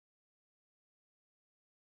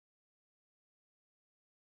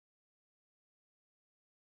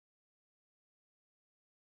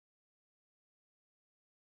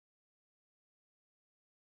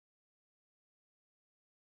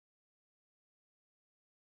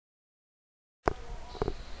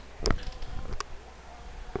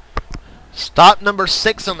Stop number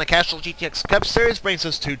 6 on the Castrol GTX Cup Series brings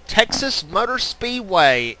us to Texas Motor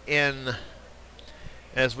Speedway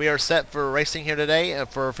as we are set for racing here today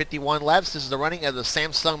for 51 laps. This is the running of the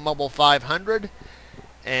Samsung Mobile 500,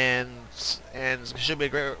 and it should be a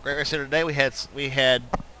great race here today. We had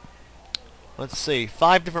let's see,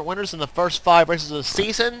 5 different winners in the first 5 races of the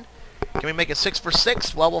season. Can we make it 6 for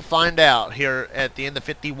 6? Well, we'll find out here at the end of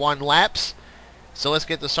 51 laps. So let's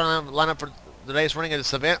get the starting lineup for today's running of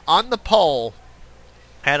this event. On the pole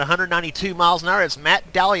at 192 miles an hour, it's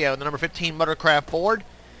Matt Dallio, the number 15 Motorcraft Ford.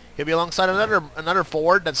 He'll be alongside another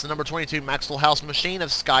Ford. That's the number 22 Maxwell House Machine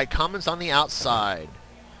of Sky Commons on the outside.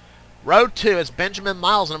 Row 2 is Benjamin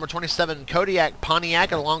Miles, the number 27 Kodiak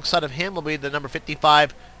Pontiac, and alongside of him will be the number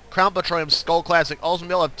 55 Crown Petroleum Skull Classic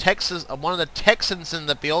Oldsmobile of Texas, one of the Texans in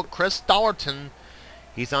the field, Chris Dollerton.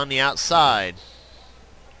 He's on the outside,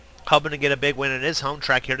 hoping to get a big win at his home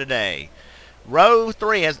track here today. Row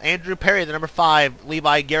 3 has Andrew Perry, the number 5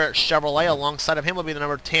 Levi Garrett Chevrolet. Alongside of him will be the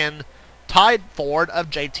number 10 Tide Ford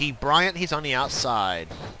of JT Bryant. He's on the outside.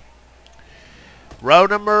 Row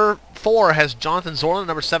number 4 has Jonathan Zorlin,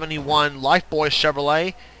 number 71 Lifeboy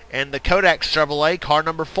Chevrolet, and the Kodak Chevrolet, car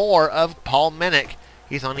number 4 of Paul Minnick.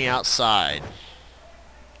 He's on the outside.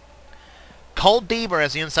 Cole Deaver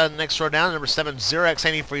has the inside of the next row down, number 7 Xerox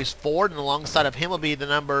Antifreeze Ford, and alongside of him will be the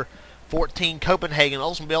number 14 Copenhagen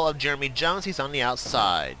Oldsmobile of Jeremy Jones. He's on the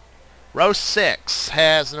outside. Row 6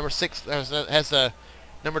 has the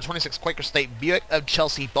number 26 Quaker State Buick of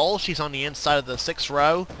Chelsea Bowles. She's on the inside of the 6th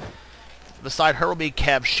row. Beside her will be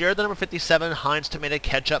Cav Shear, the number 57 Heinz Tomato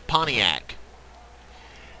Ketchup Pontiac.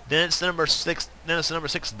 Then it's the number 6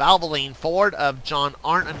 Valvoline Ford of John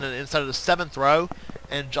Arndt on the inside of the 7th row,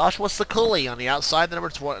 and Joshua Sakuli on the outside, the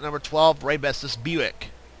number 12 Ray Bestis Buick.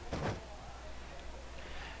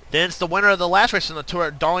 Then it's the winner of the last race on the tour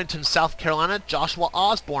at Darlington, South Carolina, Joshua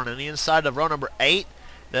Osborne, on the inside of row number 8,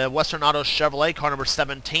 the Western Auto Chevrolet, car number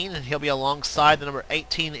 17, and he'll be alongside the number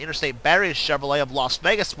 18 Interstate Batteries Chevrolet of Las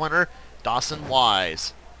Vegas winner, Dawson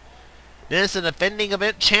Wise. Then it's the defending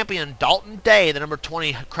event champion, Dalton Day, the number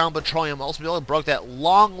 20 Crown Petroleum Oldsmobile, broke that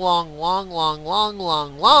long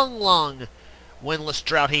winless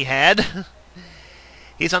drought he had.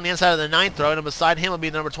 He's on the inside of the 9th row, and beside him will be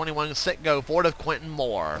the number 21 Sitco Ford of Quentin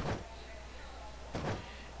Moore.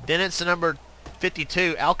 Then it's the number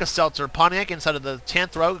 52 Alka-Seltzer Pontiac inside of the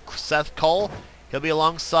 10th row, Seth Cole. He'll be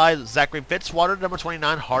alongside Zachary Fitzwater, number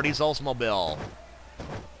 29 Hardy's Oldsmobile.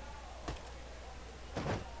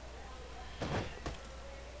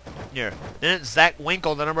 Here. Then it's Zach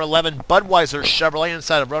Winkle, the number 11 Budweiser Chevrolet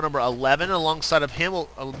inside of row number 11. Alongside of him,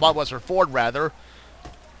 Budweiser Ford rather.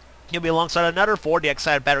 He'll be alongside another Ford, the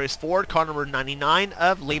Excited Batteries Ford, car number 99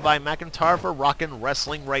 of Levi McIntyre for Rockin'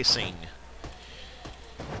 Wrestling Racing.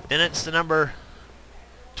 Then it's the number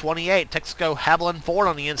 28 Texaco Haviland Ford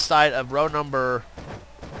on the inside of row number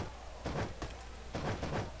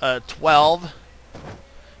 12.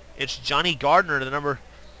 It's Johnny Gardner, the number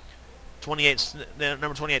 28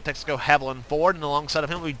 Texaco Haviland Ford, and alongside of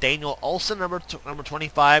him will be Daniel Olson, number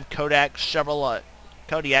 25 Kodiak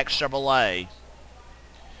Chevrolet.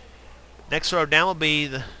 Next row down will be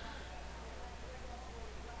the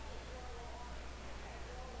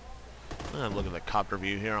look at the copter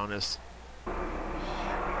view here on this.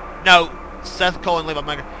 No, Seth Cole and Levi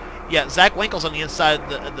Meyer. Yeah, Zach Winkle's on the inside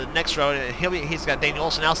the next row. He's got Daniel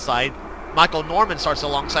Olson outside. Michael Norman starts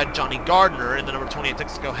alongside Johnny Gardner in the number 28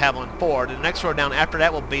 Texaco Haviland Ford. And the next row down after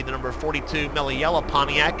that will be the number 42 Meliella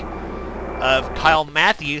Pontiac of Kyle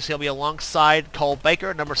Matthews. He'll be alongside Cole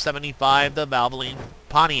Baker, number 75, the Valvoline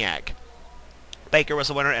Pontiac. Baker was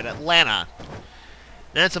the winner at Atlanta.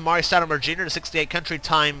 Then it's Amari Stoudemire Jr., the 68 Country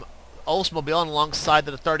Time Oldsmobile, and alongside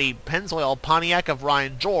the 30 Pennzoil Pontiac of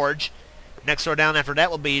Ryan George. Next row down after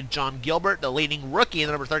that will be John Gilbert, the leading rookie in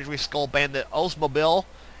the number 33 Skull Bandit Oldsmobile,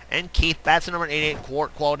 and Keith Batson, number 88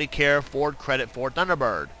 Quality Care Ford Credit Ford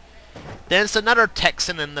Thunderbird. Then it's another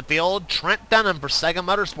Texan in the field, Trent Dunham for Sega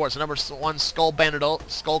Motorsports, the number 1 Skull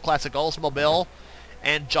Bandit Skull Classic Oldsmobile,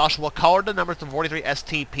 and Joshua Collard, the number 43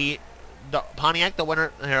 STP Pontiac, the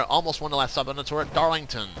winner here, almost won the last stop on the tour at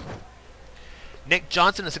Darlington. Nick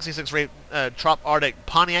Johnson, the 66 Trop Arctic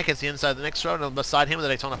Pontiac, is the inside of the next row, and beside him the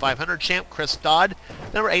Daytona 500 champ, Chris Dodd,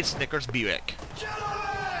 number 8 Snickers Buick.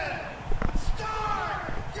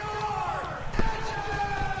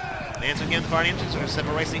 Thanks again for our engines. We're set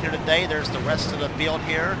for racing here today. There's the rest of the field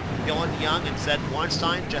here. Dylan Young and Zed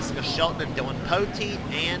Weinstein, Jessica Shelton and Dylan Poteet,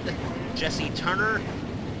 and Jesse Turner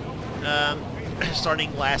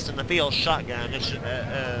starting last in the field, shotgun, as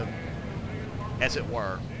it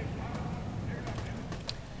were.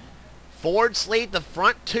 Fords lead the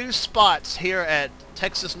front 2 spots here at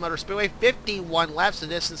Texas Motor Speedway. 51 laps the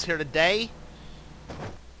distance here today.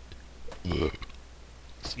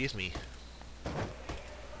 Excuse me.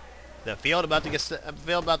 The field about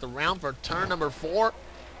to round for turn number 4.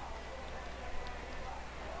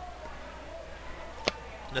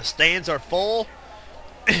 The stands are full,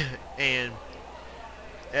 and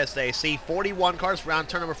as they see 41 cars around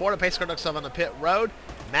turn number 4, the pace car looks up on the pit road.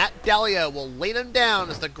 Matt Delia will lead him down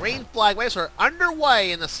as the green flag waves are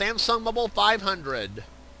underway in the Samsung Mobile 500.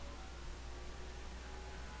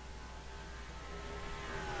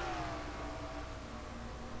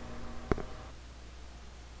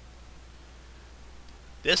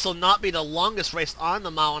 This will not be the longest race on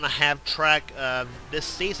the mile-and-a-half track this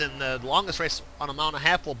season. The longest race on a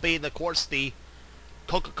mile-and-a-half will be, of course, the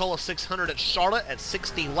Coca-Cola 600 at Charlotte at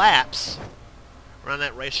 60 laps around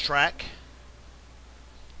that racetrack.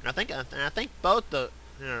 And I think both the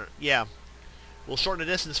will shorten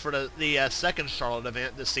the distance for the second Charlotte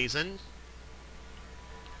event this season.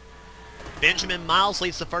 Benjamin Miles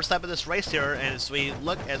leads the first lap of this race here, and as we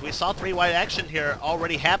saw 3-wide action here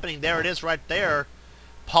already happening, there it is right there.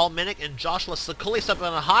 Paul Minnick and Joshua Sakuli stepping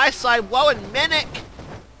on the high side. Whoa, and Minnick!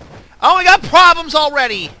 Oh, we got problems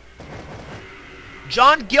already!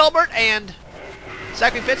 John Gilbert and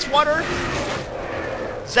Zachary Fitzwater.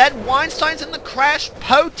 Zed Weinstein's in the crash.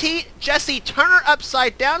 Poteet, Jesse Turner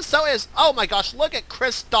upside down. So is, oh my gosh, look at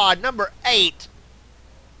Chris Dodd, number 8.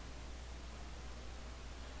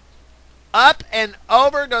 Up and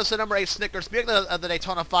over goes the number 8 Snickers Buick of the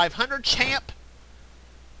Daytona 500 champ.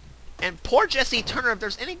 And poor Jesse Turner, if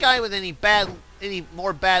there's any guy with any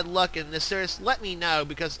more bad luck in this series, let me know,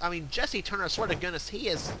 because, I mean, Jesse Turner, I swear to goodness, he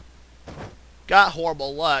has got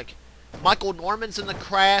horrible luck. Michael Norman's in the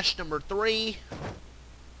crash, number 3.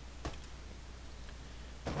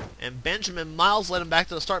 And Benjamin Miles led him back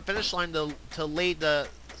to the start-finish line to lead the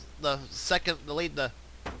second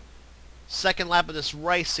lap of this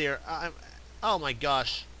race here. Oh my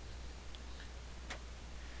gosh.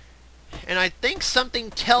 And I think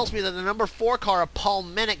something tells me that the number 4 car of Paul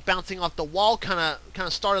Minnick bouncing off the wall kind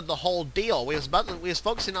of started the whole deal. We was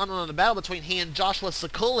focusing on the battle between he and Joshua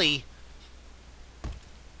Sakuli,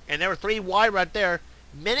 and there were 3 wide right there.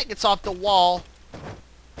 Minnick gets off the wall,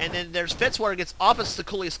 and then there's Fitzwater gets off of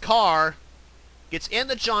Sakuli's car, gets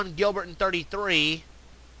into John Gilbert in 33.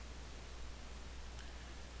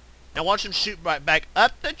 Now watch him shoot right back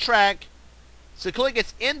up the track. Sakuli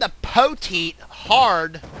gets into Poteet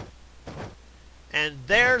hard. And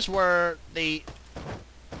there's where Dodd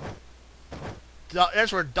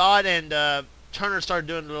and Turner started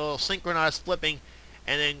doing a little synchronized flipping,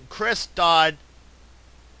 and then Chris Dodd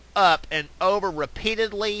up and over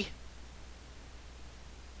repeatedly.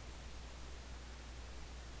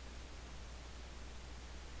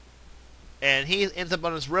 And he ends up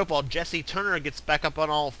on his rope while Jesse Turner gets back up on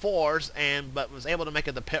all 4s but was able to make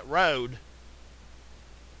it the pit road.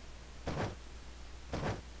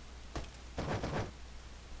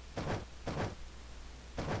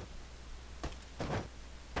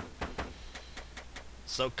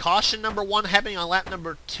 So caution number 1 happening on lap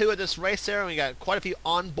number 2 of this race there. And we got quite a few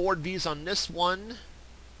onboard views on this one.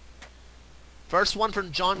 First one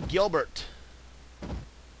from John Gilbert.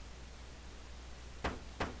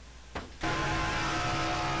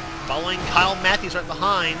 Following Kyle Matthews right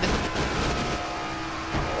behind.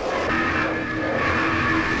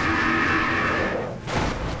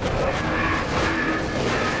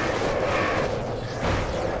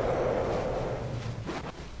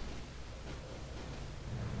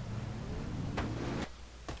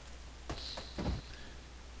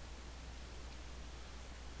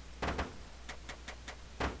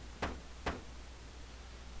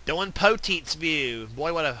 Dylan Poteet's view.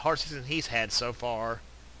 Boy, what a hard season he's had so far.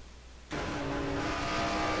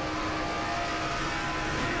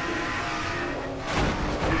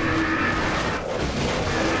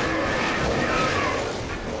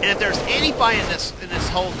 And if there's anybody in this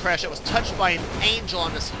whole crash that was touched by an angel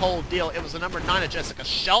on this whole deal, it was the number 9 of Jessica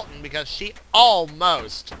Shelton, because she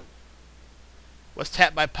almost was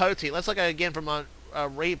tapped by Poteet. Let's look at it again from a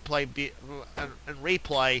replay.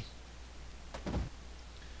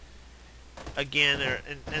 Again,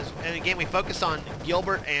 and again, we focus on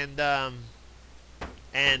Gilbert and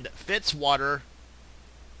Fitzwater.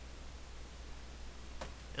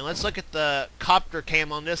 And let's look at the copter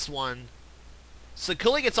cam on this one.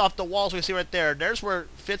 Sakuli gets off the walls. We see right there. There's where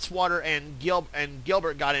Fitzwater and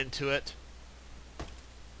Gilbert got into it.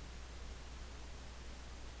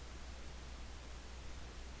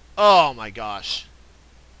 Oh my gosh!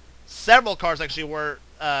 Several cars actually were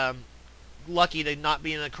lucky to not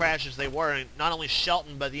be in the crash as they were. And not only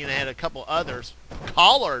Shelton, but you know, had a couple others.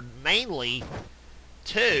 Collard mainly,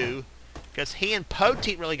 too, because he and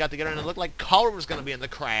Poteet really got together, and it looked like Collard was going to be in the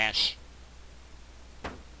crash.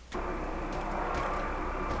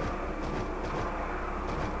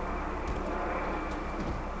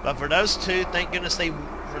 But for those two, thank goodness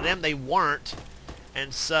for them they weren't.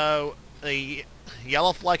 And so the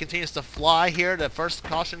yellow flag continues to fly here. The first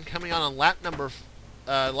caution coming on lap number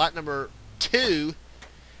 2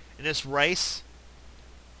 in this race.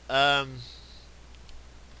 Dylan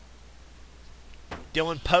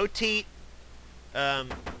Poteet,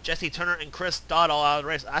 Jesse Turner, and Chris Dodd all out of the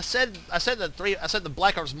race. I said the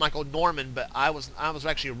black car was Michael Norman, but I was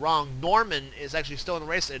actually wrong. Norman is actually still in the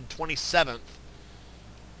race in 27th.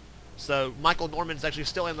 So Michael Norman's actually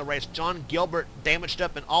still in the race. John Gilbert damaged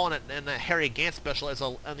up and all in it, and Harry Gant special is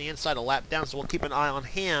on the inside a lap down, so we'll keep an eye on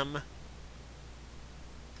him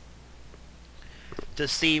to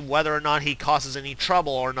see whether or not he causes any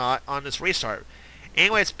trouble or not on this restart.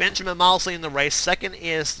 Anyway, it's Benjamin Mosley in the race. Second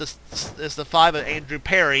is the 5 of Andrew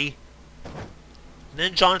Perry.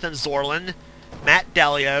 Then Jonathan Zorlin, Matt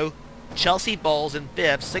Dalio, Chelsea Bowles in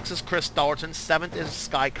 5th. 6th is Chris Dalton. 7th is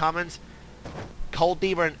Sky Cummins. Cole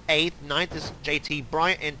Deaver in 8th. 9th is JT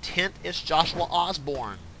Bryant. And 10th is Joshua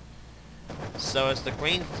Osborne. So as the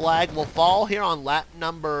green flag will fall here on lap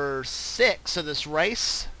number 6 of this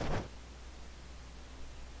race.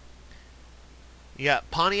 You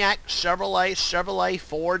got Pontiac, Chevrolet,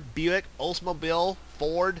 Ford, Buick, Oldsmobile,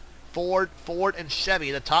 Ford, and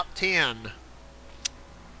Chevy, the top 10.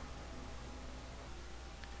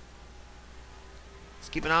 Let's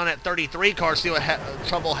keep an eye on that 33 car, see what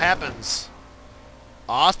trouble happens.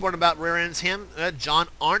 Osborne about rear ends him. John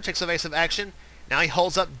Arndt takes evasive action. Now he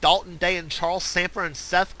holds up Dalton Day and Charles Sanford and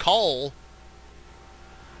Seth Cole.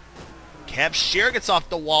 Kev Shear gets off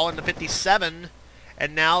the wall in the 57.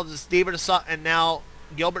 And now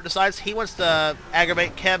Gilbert decides he wants to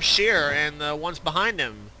aggravate Kev Shear and the ones behind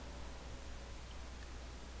him.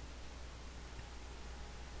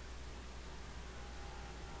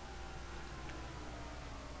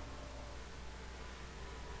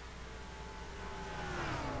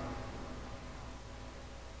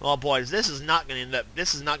 Well, boys, this is not going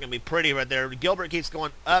to be pretty right there. Gilbert keeps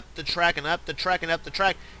going up the track and up the track and up the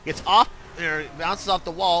track. Gets off, bounces off the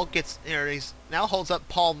wall. He's now holds up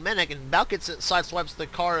Paul Minnick and about sideswipes the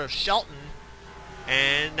car of Shelton.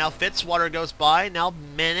 And now Fitzwater goes by. Now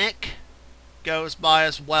Minnick goes by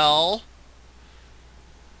as well.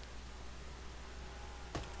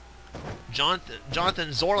 Jonathan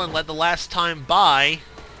Zorlin led the last time by.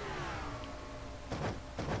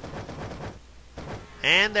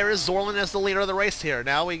 And there is Zorlin as the leader of the race here.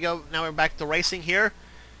 Now we're back to racing here.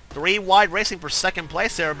 3 wide racing for second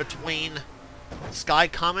place there between Sky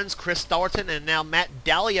Cummins, Chris Dalton, and now Matt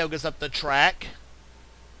Dalio goes up the track.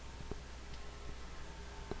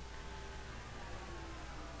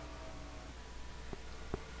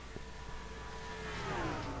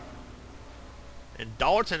 And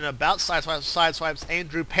Dalton about sideswipes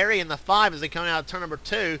Andrew Perry in the 5 as they come out of turn number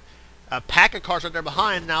 2. A pack of cars right there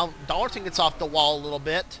behind. Now Dalton gets off the wall a little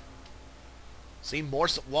bit. See more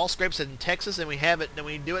wall scrapes in Texas than we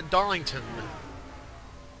do at Darlington.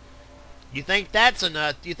 You think that's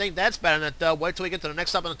enough? You think that's bad enough? Though? Wait till we get to the next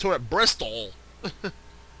stop on the tour at Bristol.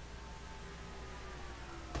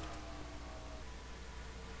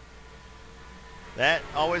 That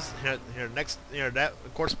always that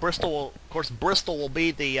of course Bristol will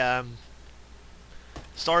be the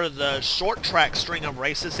start of the short track string of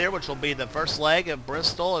races here, which will be the first leg at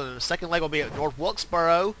Bristol, and the second leg will be at North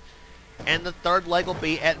Wilkesboro, and the third leg will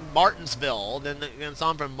be at Martinsville. Then it's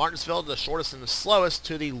on from Martinsville, the shortest and the slowest,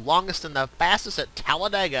 to the longest and the fastest at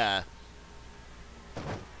Talladega.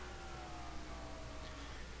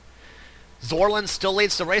 Zorlin still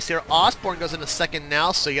leads the race here. Osborne goes into second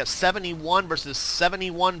now, so you got 71 versus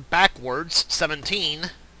 71 backwards,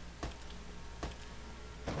 17.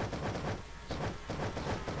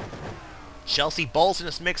 Chelsea Bowles in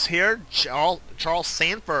this mix here. Charles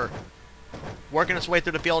Sanford working his way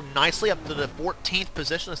through the field nicely up to the 14th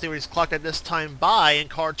position. Let's see where he's clocked at this time by in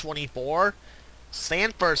car 24.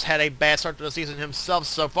 Sanford's had a bad start to the season himself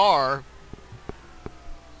so far.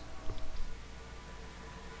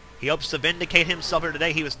 He hopes to vindicate himself here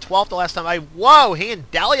today. He was 12th the last time. Whoa, he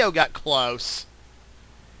and Dalio got close.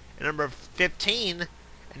 And number 15,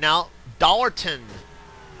 and now Dollarton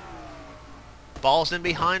falls in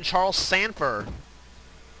behind Charles Sanford.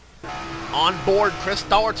 On board Chris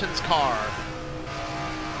Dollarton's car.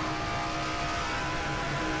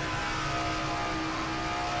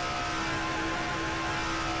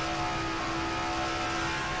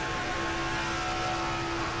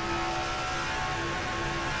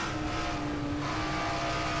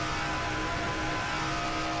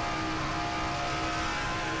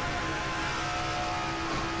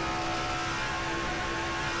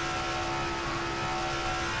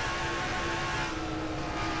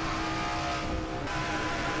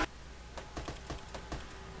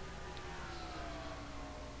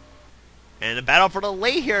 And a battle for the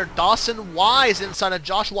lead here. Dawson Wise inside of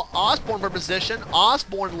Joshua Osborne for position.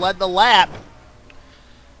 Osborne led the lap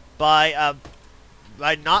by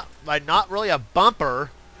not really a bumper.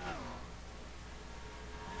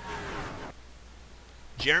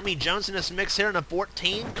 Jeremy Jones in this mix here in a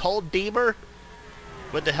 14. Cole Deaver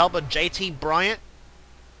with the help of JT Bryant,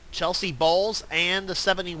 Chelsea Bowles, and the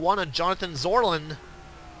 71 of Jonathan Zorlin.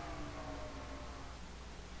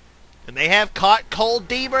 And they have caught Cole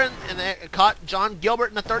Deaver and they caught John Gilbert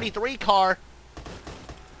in the 33 car.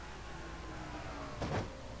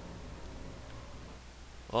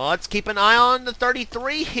 Well, let's keep an eye on the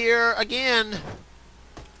 33 here again.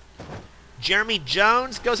 Jeremy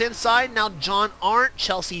Jones goes inside. Now John Arndt.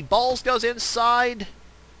 Chelsea Bowles goes inside.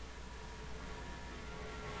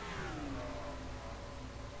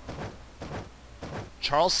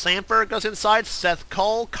 Charles Sanford goes inside. Seth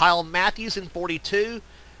Cole. Kyle Matthews in 42.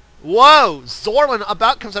 Whoa! Zorlin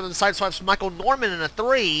about comes up and sideswipes Michael Norman in a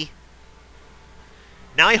 3.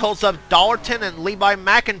 Now he holds up Dollarton and Levi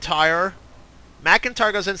McIntyre.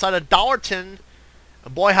 McIntyre goes inside of Dollarton.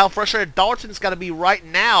 And boy, how frustrated Dollarton's got to be right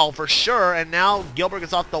now for sure. And now Gilbert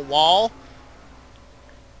gets off the wall.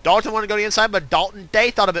 Dollarton wanted to go to the inside, but Dalton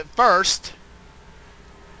Day thought of it first.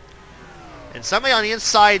 And somebody on the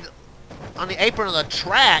inside, on the apron of the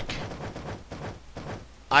track,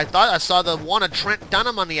 I thought I saw the one of Trent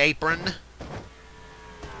Dunham on the apron.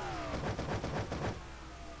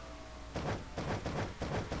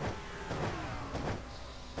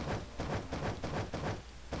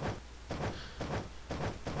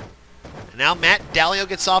 And now Matt Dallio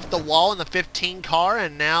gets off the wall in the 15 car,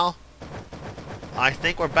 and now I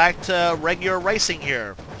think we're back to regular racing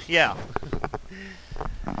here. Yeah.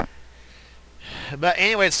 But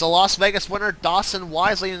anyway, it's the Las Vegas winner, Dawson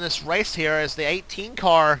Wise, leading this race here as the 18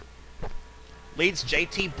 car leads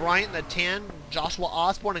JT Bryant in the 10, Joshua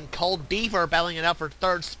Osborne and Cole Deaver battling it out for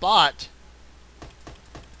 3rd spot.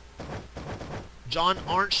 John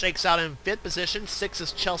Arndt shakes out in 5th position. 6th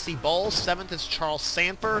is Chelsea Bowles. 7th is Charles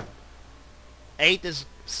Sanford. 8th is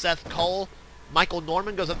Seth Cole. Michael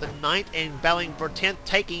Norman goes up to 9th, and battling for 10th,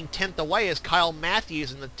 taking 10th away is Kyle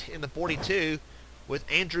Matthews in the 42. With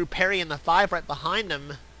Andrew Perry in the 5 right behind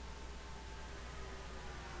him.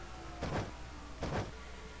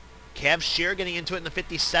 Kev Shear getting into it in the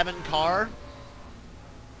 57 car.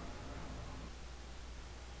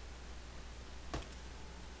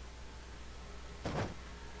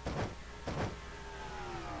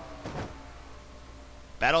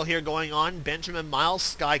 Battle here going on. Benjamin Miles,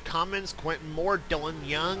 Sky Cummins, Quentin Moore, Dylan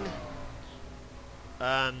Young.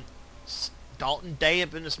 Dalton Day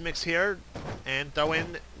up in this mix here, and throw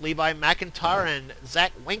in Levi McIntyre and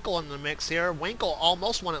Zach Winkle in the mix here. Winkle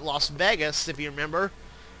almost won at Las Vegas, if you remember.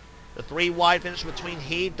 The 3 wide finish between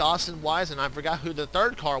he, Dawson Wise, and I forgot who the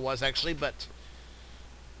 3rd car was actually, but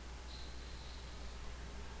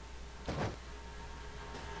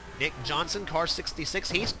Nick Johnson, car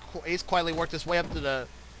 66. He's quietly worked his way up to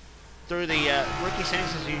through the rookie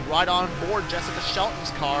standings as he right on board Jessica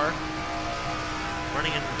Shelton's car.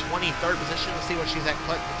 Running in 23rd position. Let's see what she's at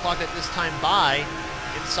clocked at this time by.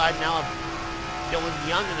 Inside now of Dylan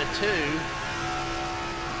Young in the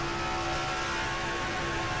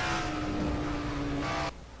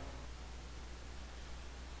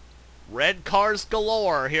 2. Red cars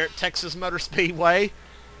galore here at Texas Motor Speedway.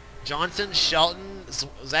 Johnson, Shelton,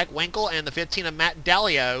 Zach Winkle, and the 15 of Matt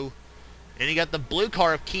Dallio. And you got the blue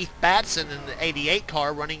car of Keith Batson in the 88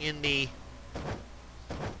 car running in the...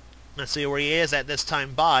 Let's see where he is at this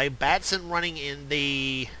time by. Batson running in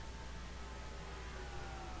the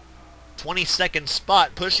 22nd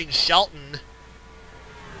spot, pushing Shelton.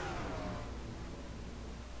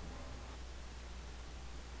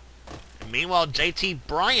 And meanwhile, JT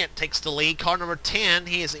Bryant takes the lead. Car number 10.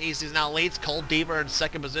 He's now leads Cole Deaver in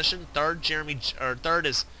 2nd position. 3rd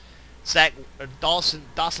is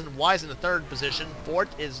Dawson Wise in the 3rd position.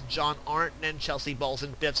 4th is John Arndt, and Chelsea Bowles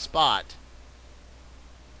in 5th spot.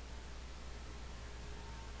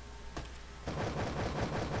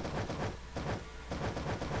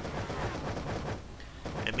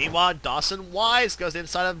 And meanwhile, Dawson Wise goes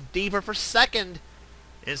inside of Deaver for 2nd. And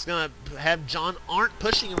it's going to have John Arndt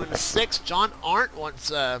pushing him into 6th. John Arndt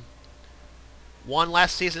once won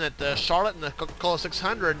last season at the Charlotte in the Coca-Cola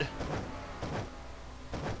 600.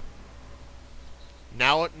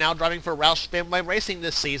 Now driving for Roush Fenway Racing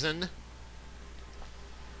this season.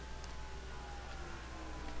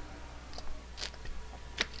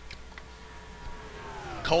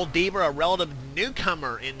 Cole Deaver, a relative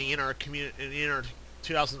newcomer in the inner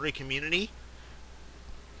 2003 community,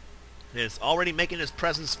 is already making his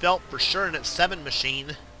presence felt for sure in its 7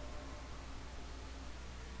 machine.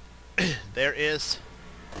 There is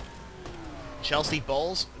Chelsea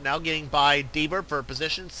Bowles now getting by Deaver for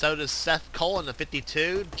position. So does Seth Cole in the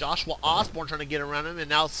 52. Joshua Osborne trying to get around him, and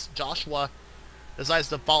now Joshua decides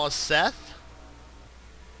to follow Seth.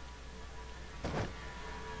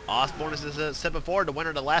 Osborne is, as I said before, the winner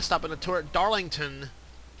of the last stop in the tour at Darlington.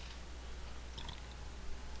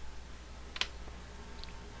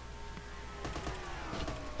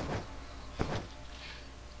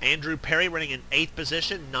 Andrew Perry running in 8th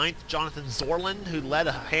position. 9th, Jonathan Zorlin, who led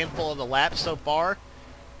a handful of the laps so far.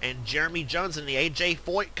 And Jeremy Jones in the AJ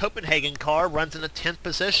Foyt Copenhagen car runs in the 10th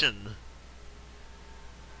position.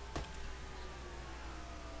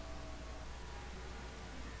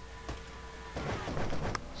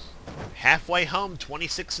 Halfway home,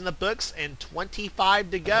 26 in the books and 25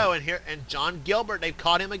 to go. And John Gilbert, they've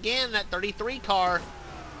caught him again in that 33 car.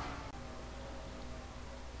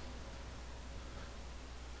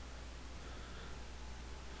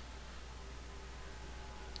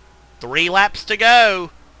 3 laps to go.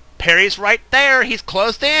 Perry's right there. He's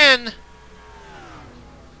closed in.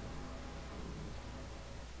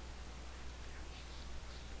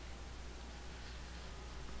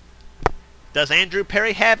 Does Andrew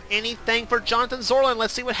Perry have anything for Jonathan Zorlin?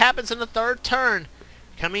 Let's see what happens in the 3rd turn.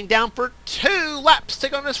 Coming down for 2 laps to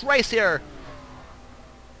go in this race here.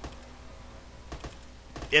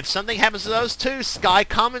 If something happens to those two, Sky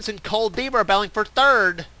Commons and Cole Deaver are battling for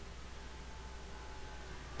 3rd.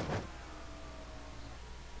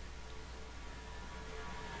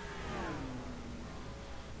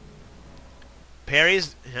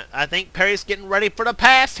 I think Perry's getting ready for the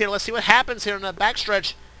pass here. Let's see what happens here in the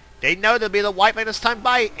backstretch. They know there'll be the white flag this time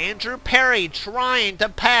by Andrew Perry trying to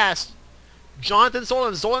pass Jonathan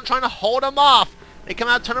Zorlin. Zorlin trying to hold him off. They come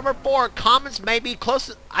out turn number 4. Commons may be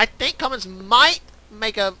close. I think Commons might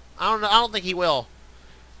make a... I don't think he will.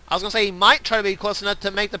 I was going to say he might try to be close enough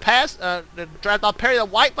to make the pass. To draft off Perry. The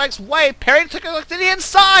white flag's way. Perry took a look to the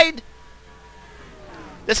inside.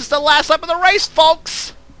 This is the last lap of the race,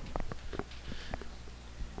 folks.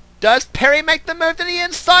 Does Perry make the move to the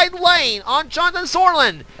inside lane on Jonathan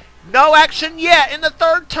Zorlin? No action yet in the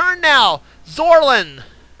 3rd turn now. Zorlin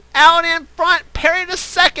out in front. Perry to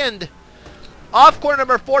 2nd. Off corner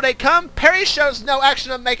number 4 they come. Perry shows no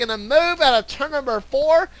action of making a move out of turn number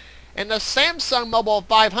 4. And the Samsung Mobile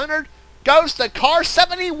 500 goes to car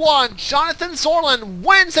 71. Jonathan Zorlin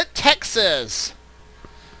wins at Texas.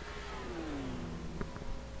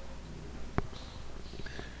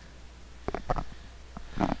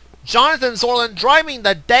 Jonathan Zorlin driving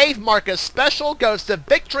the Dave Marcus Special goes to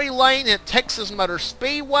victory lane at Texas Motor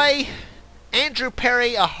Speedway. Andrew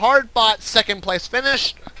Perry, a hard-fought 2nd place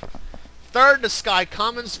finish. 3rd to Sky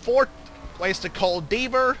Commons. 4th place to Cole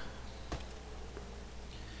Deaver.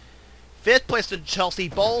 5th place to Chelsea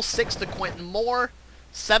Bowles. 6th to Quentin Moore.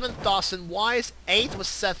 7th, Dawson Wise. 8th was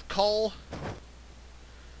Seth Cole.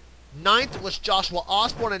 9th was Joshua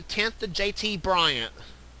Osborne. And 10th to JT Bryant.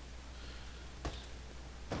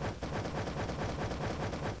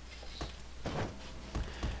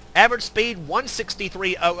 Average speed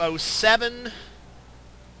 163.007.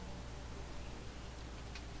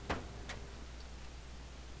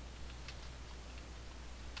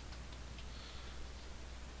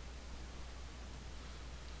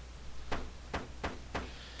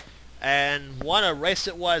 And what a race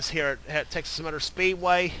it was here at Texas Motor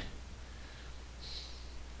Speedway.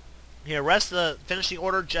 Here, rest of the finishing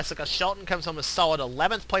order: Jessica Shelton comes home a solid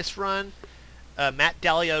 11th place run. Matt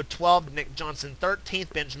Dalio 12th, Nick Johnson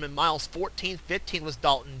 13th, Benjamin Miles 14th, 15th was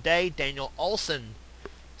Dalton Day, Daniel Olson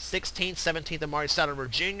 16th, 17th Amari Stoutenberg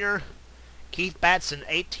Jr., Keith Batson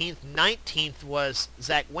 18th, 19th was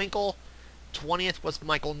Zach Winkle, 20th was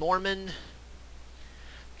Michael Norman,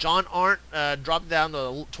 John Arndt dropped down to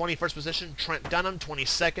the 21st position, Trent Dunham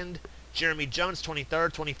 22nd, Jeremy Jones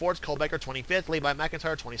 23rd, 24th, Cole Baker 25th, Levi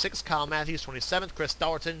McIntyre 26th, Kyle Matthews 27th, Chris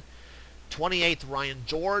Dollerton 28th, Ryan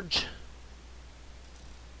George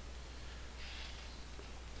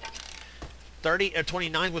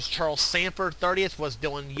 29th was Charles Sanford, 30th was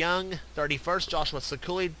Dylan Young, 31st Joshua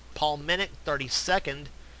Sekuli, Paul Minnick, 32nd,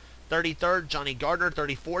 33rd Johnny Gardner,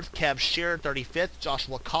 34th Kev Shearer, 35th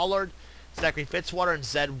Joshua Collard, Zachary Fitzwater and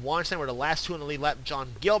Zed Weinstein were the last 2 in the lead lap. John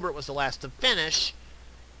Gilbert was the last to finish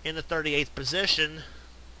in the 38th position.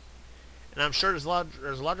 And I'm sure there's a lot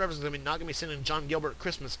of drivers that are not going to be sending John Gilbert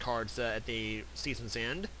Christmas cards at the season's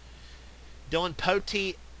end. Dylan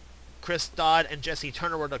Potey, Chris Dodd, and Jesse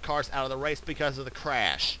Turner were the cars out of the race because of the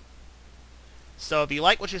crash. So if you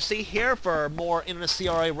like what you see here for more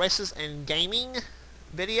NNSCRA races and gaming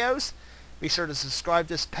videos, be sure to subscribe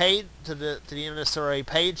this page to the NNSCRA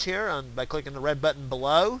page here by clicking the red button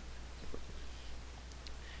below.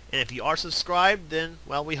 And if you are subscribed, then,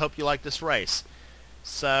 well, we hope you like this race.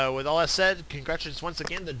 So, with all that said, congratulations once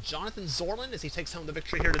again to Jonathan Zorlin as he takes home the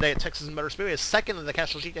victory here today at Texas Motor Speedway, his second in the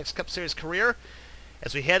Castrol GTX Cup Series career,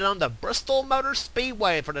 as we head on to Bristol Motor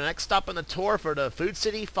Speedway for the next stop on the tour for the Food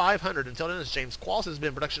City 500. Until then, this James Qualls has been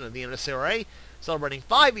in production of the NNSCRA, celebrating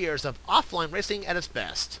 5 years of offline racing at its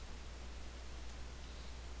best.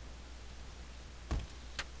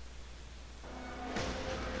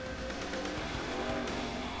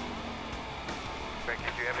 Greg,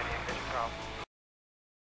 did you have any ignition problems?